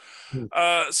to.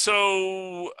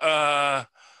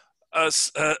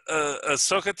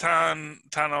 Ahsoka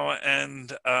Tano and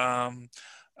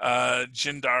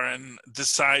Jin Daren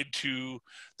decide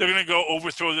they're going to go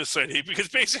overthrow this city because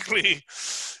basically,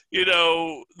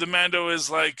 the Mando is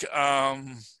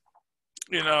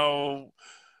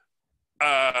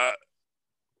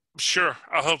sure,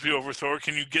 I'll help you overthrow her.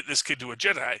 Can you get this kid to a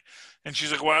Jedi? And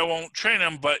she's like, well, I won't train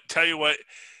him, but tell you what,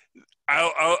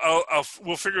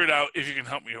 we'll figure it out if you can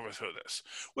help me overthrow this.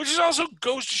 Which is also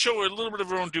goes to show her a little bit of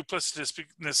her own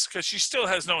duplicitousness because she still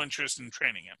has no interest in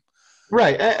training him.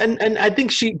 Right, and I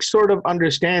think she sort of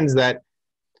understands that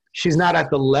she's not at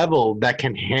the level that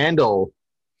can handle.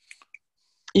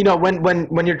 You know,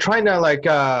 when you're trying to like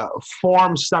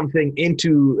form something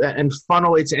into and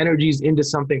funnel its energies into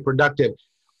something productive,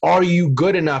 are you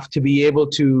good enough to be able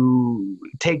to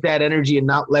take that energy and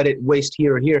not let it waste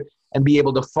here or here and be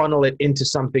able to funnel it into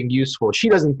something useful? She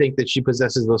doesn't think that she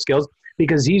possesses those skills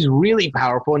because he's really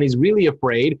powerful and he's really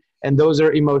afraid. And those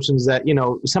are emotions that, you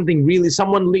know,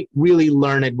 someone really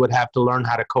learned would have to learn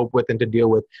how to cope with and to deal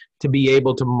with to be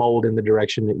able to mold in the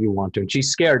direction that you want to. And she's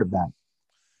scared of that.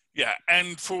 Yeah,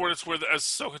 and for what it's worth,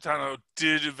 Ahsoka Tano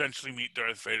did eventually meet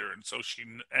Darth Vader, and so she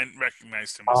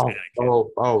recognized him as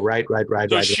Anakin. Right.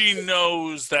 So she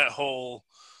knows that whole,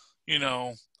 you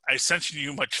know, I sense in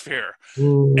you much fear.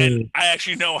 And I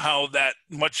actually know how that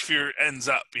much fear ends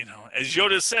up, you know. As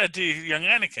Yoda said to young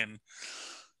Anakin,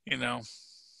 you know,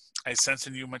 I sense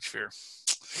in you much fear.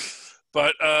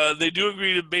 But they do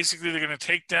agree to basically they're going to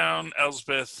take down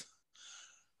Elsbeth.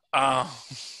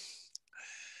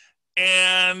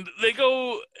 And they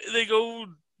go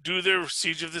do their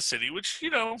siege of the city, which, you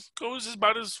know, goes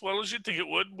about as well as you'd think it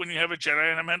would when you have a Jedi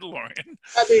and a Mandalorian.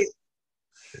 I mean,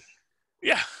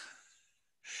 yeah.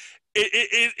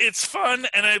 It's fun,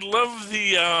 and I love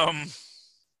the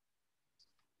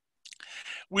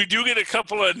we do get a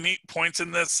couple of neat points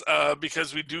in this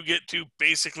because we do get to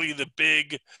basically the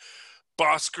big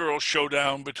boss girl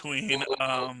showdown between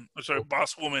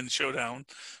boss woman showdown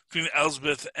between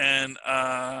Elsbeth and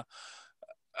Ahsoka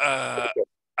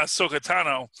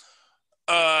Tano.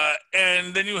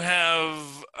 And then you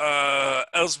have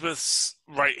Elsbeth's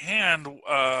right hand,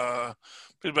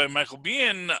 played by Michael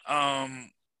Biehn,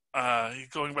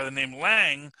 going by the name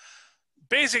Lang,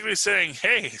 basically saying,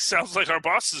 "Hey, sounds like our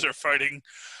bosses are fighting.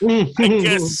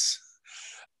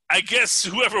 I guess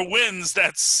whoever wins,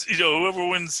 whoever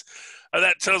wins,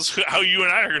 that tells how you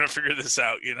and I are going to figure this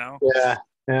out." You know?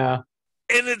 Yeah.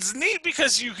 And it's neat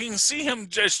because you can see him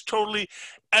just totally.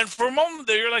 And for a moment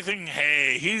there, you're like thinking,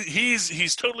 "Hey,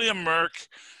 he's totally a merc."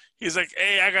 He's like,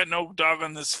 "Hey, I got no dog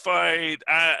on this fight.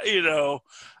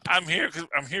 I'm here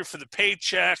for the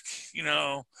paycheck. You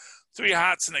know, 3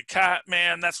 hots and a cat,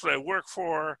 man. That's what I work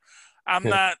for. I'm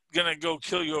not gonna go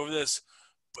kill you over this."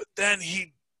 But then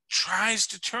he tries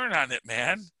to turn on it,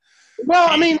 man. Well,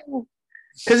 I mean,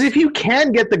 because if you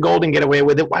can get the gold and get away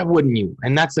with it, why wouldn't you?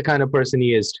 And that's the kind of person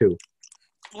he is too.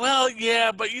 Well,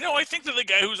 yeah, but I think that the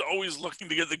guy who's always looking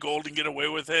to get the gold and get away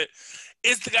with it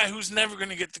is the guy who's never going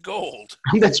to get the gold.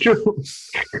 That's true.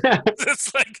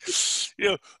 It's like,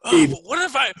 but what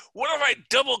if I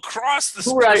double cross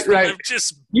this person? Right.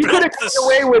 Just you could have gotten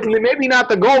away with maybe not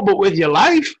the gold, but with your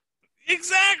life.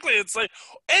 Exactly. It's like,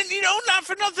 and not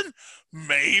for nothing.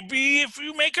 Maybe if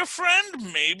you make a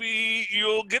friend, maybe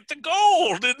you'll get the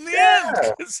gold in the end.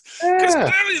 Because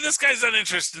clearly this guy's not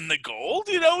interested in the gold.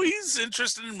 He's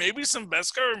interested in maybe some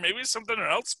Beskar or maybe something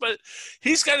else, but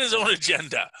he's got his own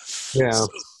agenda. Yeah. So,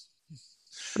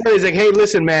 he's like, "Hey,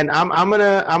 listen, man, I'm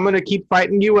gonna keep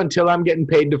fighting you until I'm getting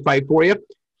paid to fight for you.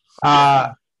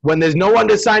 When there's no one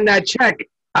to sign that check,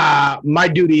 my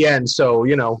duty ends. So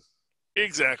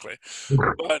Exactly,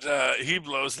 but he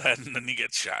blows that and then he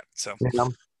gets shot. So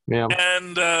yeah.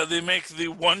 And they make the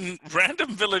one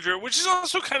random villager, which is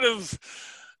also kind of,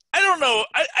 I don't know,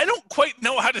 I don't quite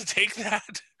know how to take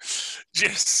that.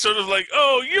 Just sort of like,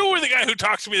 oh, you were the guy who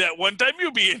talked to me that one time. You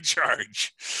be in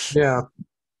charge. Yeah.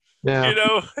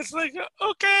 It's like,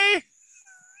 okay.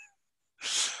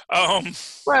 Well,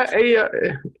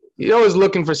 you're always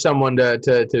looking for someone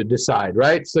to decide,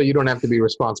 right? So you don't have to be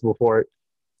responsible for it.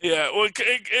 Yeah, well,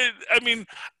 I mean,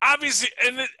 obviously,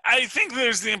 and I think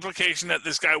there's the implication that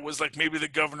this guy was like maybe the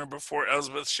governor before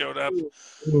Elsbeth showed up,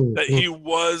 that he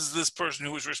was this person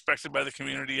who was respected by the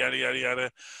community, yada, yada,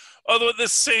 yada. Although at the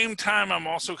same time, I'm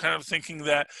also kind of thinking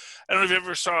that, I don't know if you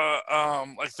ever saw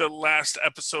like the last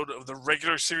episode of the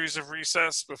regular series of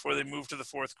Recess before they moved to the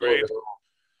 4th grade.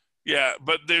 Yeah,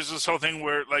 but there's this whole thing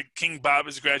where like King Bob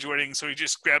is graduating, so he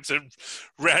just grabs a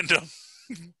random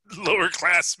lower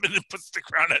classman and puts the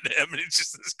crown on him, and he's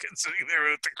just this kid sitting there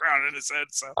with the crown in his head.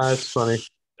 So that's funny.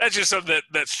 That's just something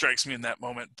that strikes me in that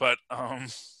moment. But I'm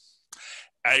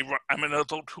an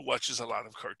adult who watches a lot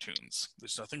of cartoons.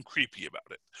 There's nothing creepy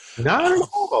about it. Not at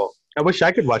all. I wish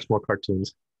I could watch more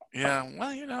cartoons. Yeah,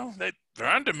 well, they're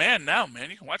on demand now,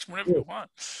 man. You can watch them whenever you want.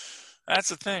 That's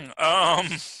the thing.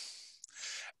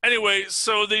 Anyway,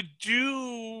 so they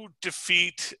do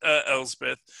defeat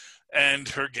Elsbeth and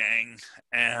her gang,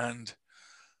 and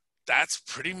that's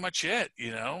pretty much it.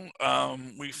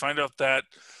 We find out that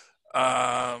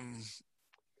that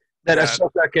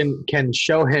Ahsoka can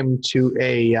show him to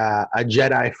a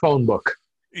Jedi phone book.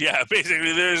 Yeah,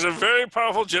 basically, there's a very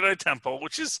powerful Jedi temple,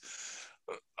 which is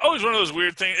always one of those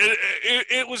weird things.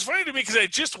 It was funny to me because I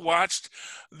just watched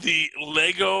the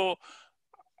Lego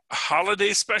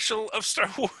holiday special of Star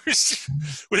Wars,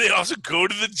 where they also go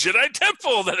to the Jedi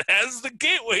temple that has the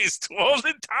gateways to all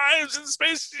the times and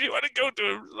spaces you want to go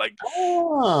to. Like,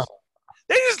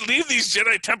 they just leave these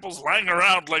Jedi temples lying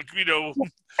around, like, and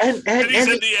at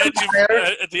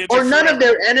the edge or none of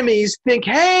their enemies think,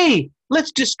 hey,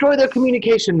 let's destroy their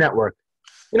communication network.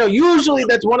 Usually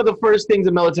that's one of the first things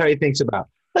the military thinks about.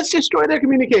 Let's destroy their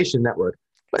communication network.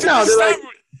 But no, they're like,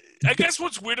 I guess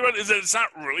what's weird about it is that it's not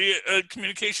really a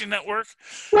communication network.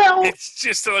 Well, it's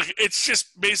just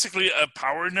basically a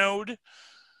power node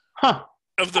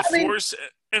of the Force,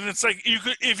 and it's like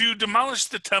if you demolish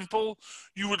the temple,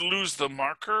 you would lose the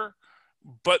marker,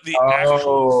 but the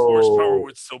actual Force power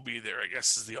would still be there, I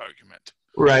guess, is the argument.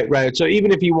 Right. So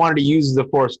even if you wanted to use the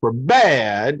Force for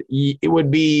bad, it would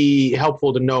be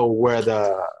helpful to know where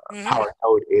the power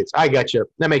node is. I got you.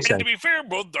 That makes sense. To be fair,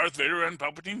 both Darth Vader and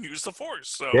Palpatine use the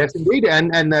Force. So. Yes, indeed.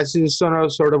 And that's just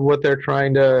sort of what they're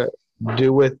trying to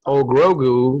do with old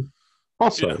Grogu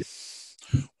also. Yeah.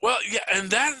 Well, yeah, and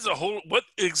that is what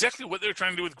they're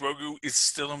trying to do with Grogu is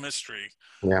still a mystery.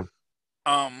 Yeah.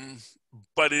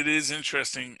 But it is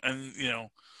interesting, and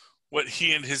what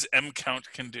he and his M count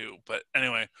can do. But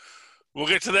anyway, we'll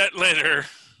get to that later.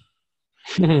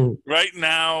 Right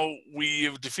now, we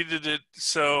have defeated it.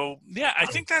 So, yeah, I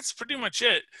think that's pretty much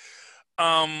it.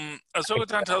 Ahsoka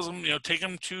Tano tells him, take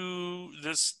him to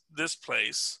this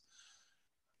place.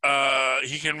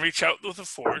 He can reach out with the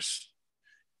Force.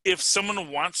 If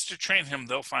someone wants to train him,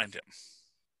 they'll find him.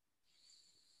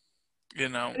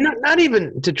 Not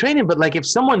even to train him, but like if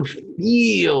someone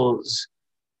feels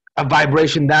a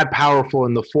vibration that powerful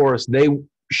in the Force, they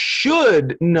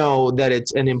should know that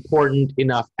it's an important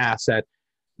enough asset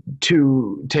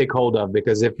to take hold of,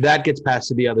 because if that gets passed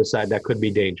to the other side, that could be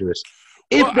dangerous.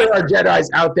 If there are Jedis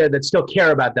out there that still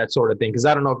care about that sort of thing, because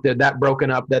I don't know if they're that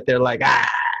broken up that they're like,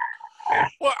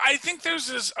 Well, I think there's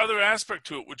this other aspect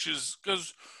to it, which is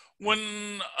because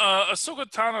when Ahsoka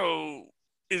Tano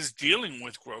is dealing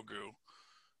with Grogu,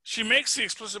 she makes the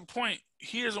explicit point,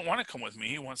 he doesn't want to come with me,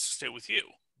 he wants to stay with you.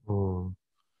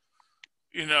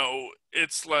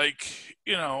 It's like,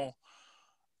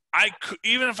 I could,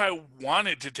 even if I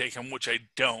wanted to take him, which I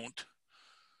don't,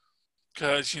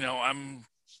 because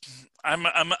I'm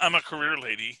a career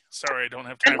lady. Sorry, I don't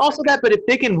have time. And also that, but if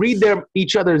they can read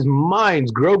each other's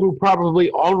minds, Grogu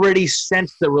probably already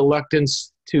sensed the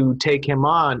reluctance to take him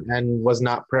on and was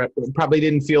not probably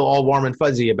didn't feel all warm and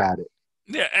fuzzy about it.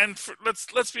 Yeah, and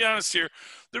let's be honest here.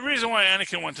 The reason why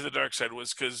Anakin went to the dark side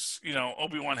was because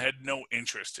Obi-Wan had no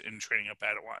interest in training a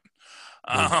Padawan.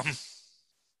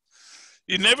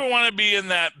 You never want to be in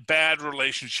that bad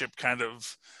relationship kind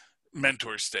of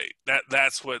mentor state.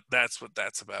 That's what that's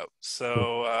about.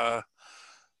 So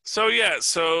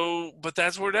but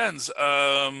that's where it ends.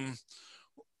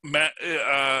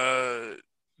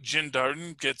 Jin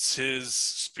Darden gets his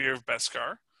Spear of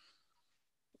Beskar,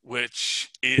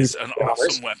 which is an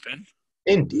awesome weapon.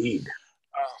 Indeed.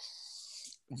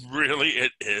 Really,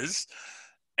 it is.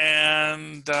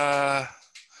 And bad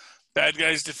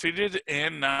guys defeated,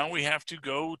 and now we have to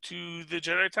go to the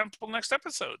Jedi Temple next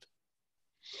episode.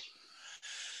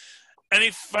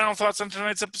 Any final thoughts on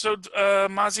tonight's episode,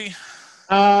 Mozzie?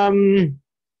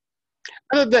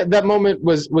 That moment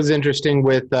was interesting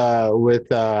with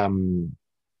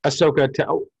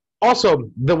Ahsoka. Also,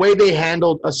 the way they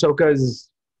handled Ahsoka's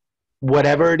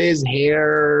whatever it is,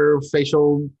 hair,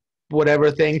 facial,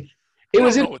 whatever thing. It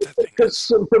was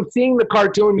because from seeing the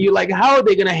cartoon, you're like, how are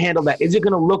they going to handle that? Is it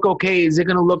going to look okay? Is it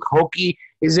going to look hokey?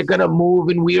 Is it going to move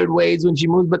in weird ways when she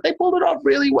moves? But they pulled it off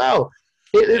really well.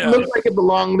 It looked like it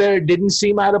belonged there. It didn't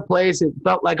seem out of place. It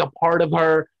felt like a part of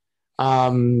her.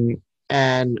 And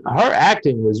her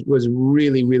acting was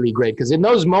really, really great. Because in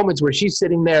those moments where she's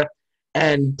sitting there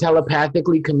and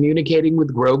telepathically communicating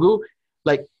with Grogu,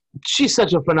 like, she's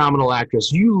such a phenomenal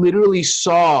actress. You literally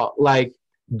saw, like,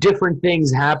 different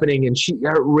things happening and she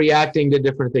reacting to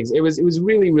different things. It was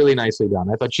really, really nicely done.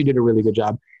 I thought she did a really good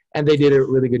job, and they did a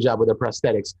really good job with her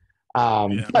prosthetics.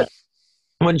 But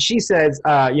when she says,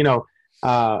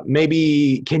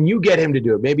 maybe can you get him to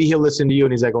do it? Maybe he'll listen to you,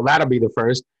 and he's like, well, that'll be the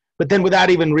first. But then without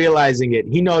even realizing it,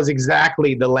 he knows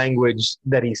exactly the language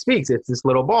that he speaks. It's this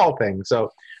little ball thing.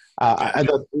 So I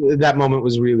thought that moment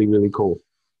was really, really cool.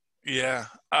 Yeah.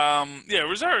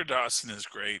 Rosario Dawson is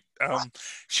great.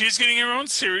 She's getting her own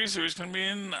series. There's going to be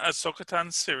an Ahsoka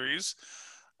Tano series.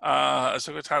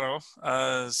 Ahsoka Tano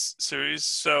series.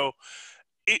 So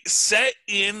it's set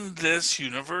in this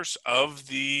universe of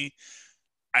I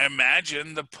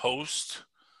imagine the post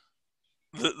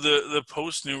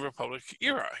New Republic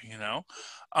era,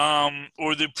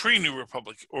 or the pre-New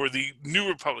Republic or the New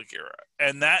Republic era,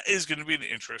 and that is going to be an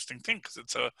interesting thing because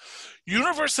it's a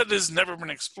universe that has never been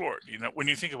explored. When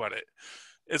you think about it,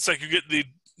 it's like you get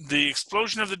the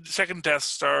explosion of the second Death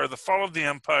Star, the fall of the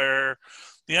Empire,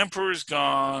 the Emperor is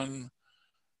gone.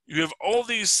 You have all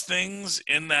these things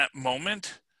in that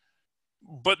moment,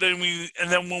 but then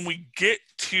when we get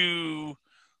to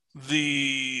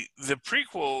the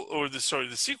prequel or the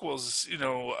sequels,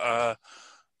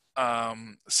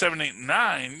 7, 8,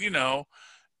 9,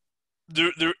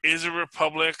 there is a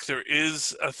republic, there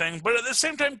is a thing, but at the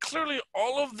same time, clearly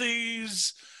all of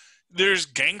these, there's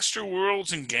gangster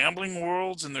worlds and gambling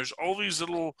worlds, and there's all these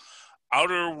little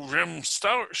outer rim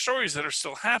stories that are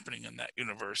still happening in that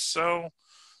universe. So,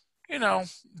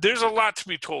 there's a lot to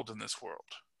be told in this world.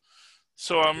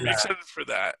 So I'm excited for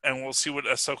that, and we'll see what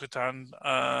Ahsoka Tano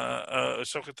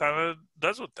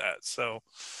does with that. So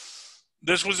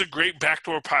this was a great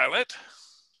backdoor pilot,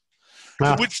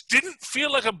 which didn't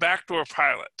feel like a backdoor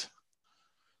pilot.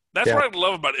 That's what I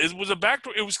love about it. It was a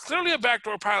backdoor. It was clearly a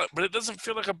backdoor pilot, but it doesn't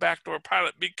feel like a backdoor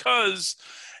pilot because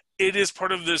it is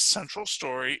part of this central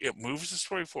story. It moves the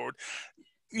story forward.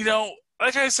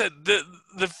 Like I said,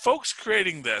 the folks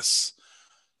creating this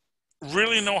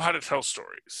really know how to tell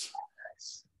stories.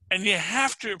 And you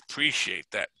have to appreciate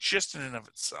that just in and of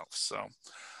itself. So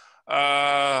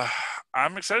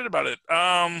I'm excited about it.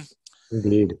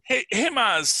 Indeed. Hey,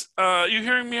 Mozz, you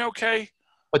hearing me okay?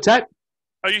 What's that?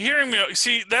 Are you hearing me?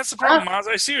 See, that's the problem, Mozz.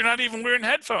 I see you're not even wearing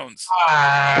headphones.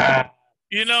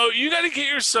 You got to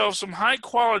get yourself some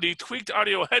high-quality Tweaked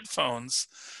Audio headphones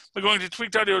by going to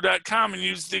tweakedaudio.com and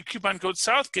use the coupon code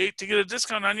Southgate to get a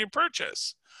discount on your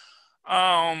purchase.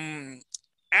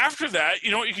 After that,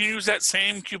 you know what you can use that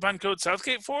same coupon code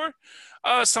Southgate for?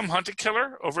 Some Hunter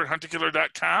Killer over at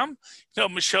hunterkiller.com.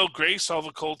 Michelle Gray solve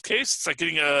a cold case. It's like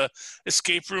getting a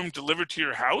escape room delivered to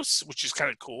your house, which is kind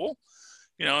of cool.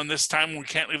 And this time when we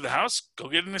can't leave the house, go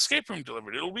get an escape room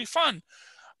delivered. It'll be fun.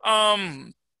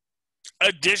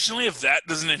 Additionally, if that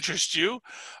doesn't interest you,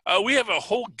 we have a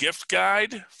whole gift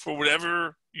guide for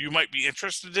whatever you might be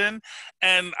interested in.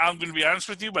 And I'm going to be honest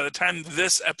with you, by the time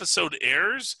this episode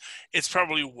airs, it's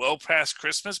probably well past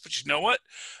Christmas. But you know what?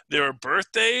 There are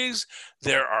birthdays,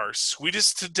 there are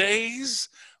sweetest days,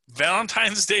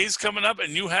 Valentine's Day is coming up,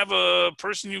 and you have a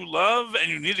person you love and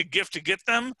you need a gift to get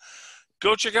them,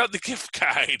 go check out the gift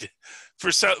guide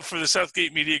for the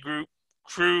Southgate Media Group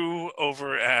crew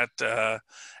over at,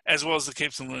 as well as the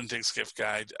Capes and Lunatics gift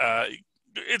guide.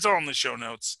 It's all in the show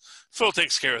notes. Phil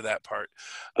takes care of that part.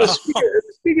 Well,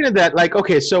 speaking of that,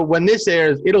 so when this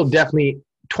airs, it'll definitely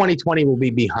 2020 will be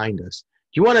behind us.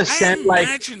 Do you want to send a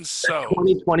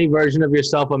 2020 version of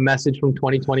yourself a message from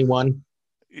 2021?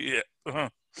 Yeah. Uh-huh.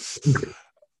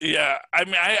 Yeah. I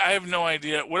mean, I have no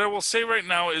idea. What I will say right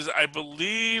now is I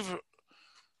believe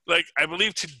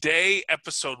today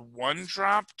episode 1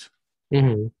 dropped.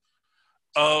 Mm-hmm.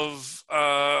 Of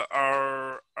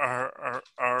our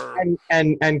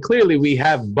and clearly we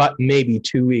have but maybe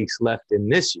 2 weeks left in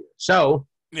this year, so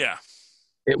yeah,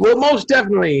 it will most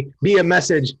definitely be a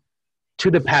message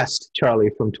to the past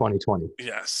Charlie from 2020.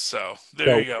 Yes, so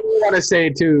there you go. What do you want to say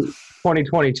to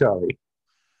 2020 Charlie?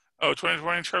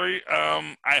 2020 Charlie,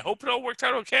 I hope it all worked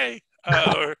out okay.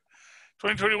 Or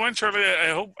 2021 Charlie,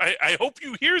 I hope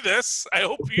you hear this. I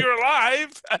hope you're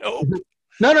alive. I hope.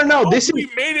 No. We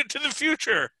made it to the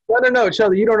future. No,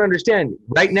 Charlie, you don't understand.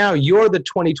 Right now, you're the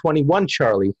 2021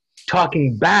 Charlie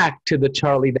talking back to the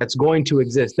Charlie that's going to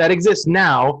exist. That exists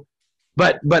now,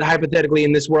 but hypothetically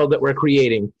in this world that we're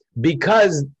creating.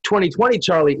 Because 2020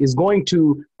 Charlie is going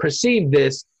to perceive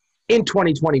this in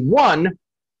 2021,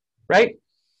 right?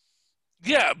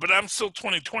 Yeah, but I'm still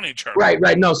 2020 Charlie.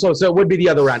 Right. No, so it would be the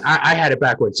other round. I had it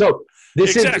backwards. So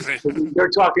this is you're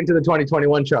talking to the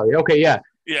 2021 Charlie. Okay, yeah.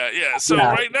 Yeah. So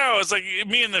right now, it's like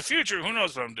me in the future. Who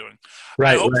knows what I'm doing?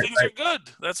 Right. I hope things are good.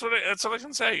 That's all I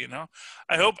can say.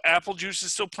 I hope apple juice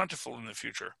is still plentiful in the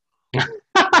future.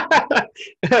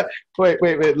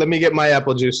 Wait. Let me get my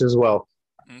apple juice as well.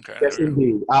 Okay. Yes,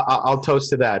 indeed. I'll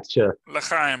toast to that. Sure.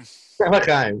 L'chaim.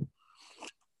 L'chaim.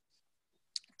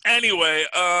 Anyway,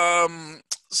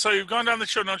 so you've gone down the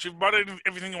show notes. You've bought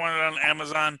everything you wanted on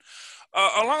Amazon.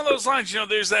 Along those lines,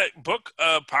 there's that book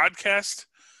podcast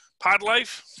Pod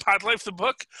Life the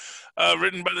book,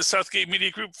 written by the Southgate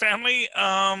Media Group family.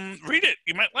 Read it.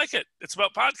 You might like it. It's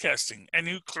about podcasting, and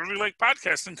you clearly like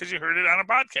podcasting because you heard it on a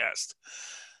podcast.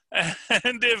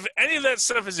 And if any of that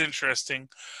stuff is interesting,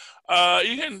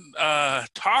 you can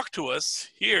talk to us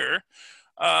here.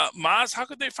 Mozz, how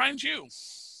could they find you?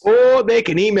 Or they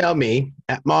can email me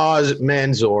at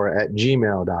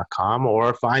mozzmanzoor@gmail.com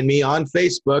or find me on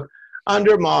Facebook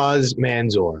under Mozz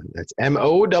Manzoor. That's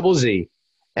MOZZMANZOOR.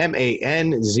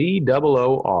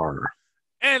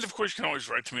 And, of course, you can always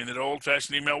write to me in that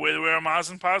old-fashioned email way the way our Mozz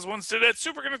and Poz once did at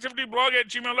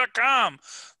superconnectivityblog@gmail.com.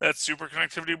 That's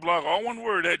superconnectivityblog, all one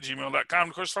word, @gmail.com.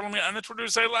 Of course, follow me on the Twitter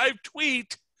as I live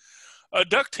tweet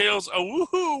DuckTales, a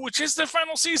woohoo, which is the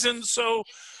final season, so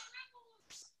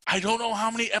I don't know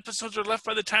how many episodes are left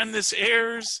by the time this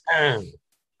airs.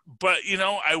 But, you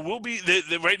know, I will be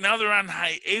right now they're on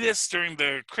hiatus during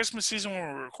the Christmas season when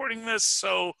we're recording this,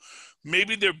 so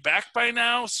maybe they're back by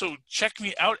now. So check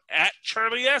me out at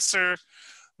Charlie Esser.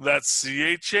 That's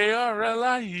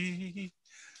CHARLIE.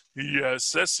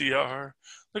 Yes, SER.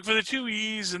 Look for the 2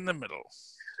 E's in the middle.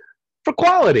 For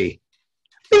quality.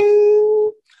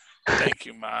 Bing! Thank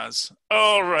you, Mozz.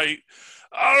 All right,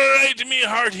 me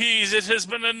hearties. It has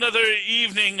been another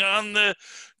evening on the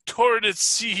torrid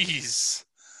seas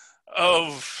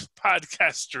of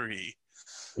podcastery.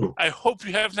 I hope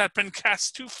you have not been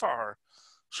cast too far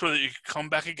so that you can come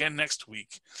back again next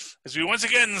week as we once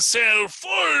again sail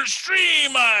full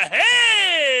stream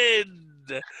ahead.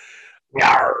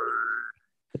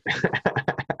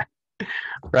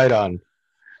 Right on.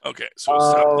 Okay, so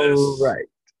stop this. Right.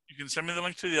 You can send me the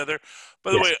link to the other.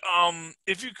 By the way,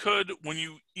 if you could, when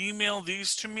you email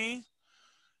these to me,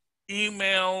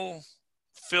 email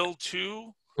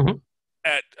Phil2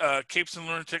 at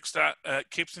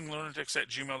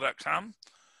capesandlunatics@gmail.com.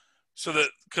 So that,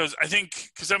 because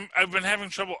I've been having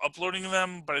trouble uploading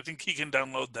them, but I think he can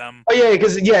download them. Oh, yeah,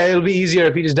 because, it'll be easier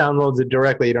if he just downloads it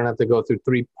directly. You don't have to go through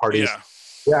 3 parties.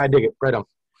 Yeah, I dig it. Right on.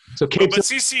 So but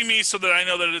CC me so that I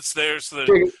know that it's there, so that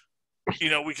you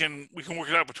know we can work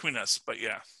it out between us. But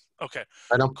yeah, okay.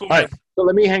 Right on. Cool. All right. So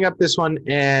let me hang up this one,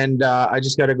 and I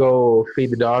just got to go feed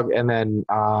the dog, and then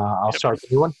I'll start the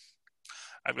new one.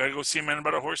 I've got to go see a man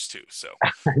about a horse too. So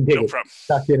no problem.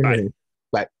 Talk to you in a minute.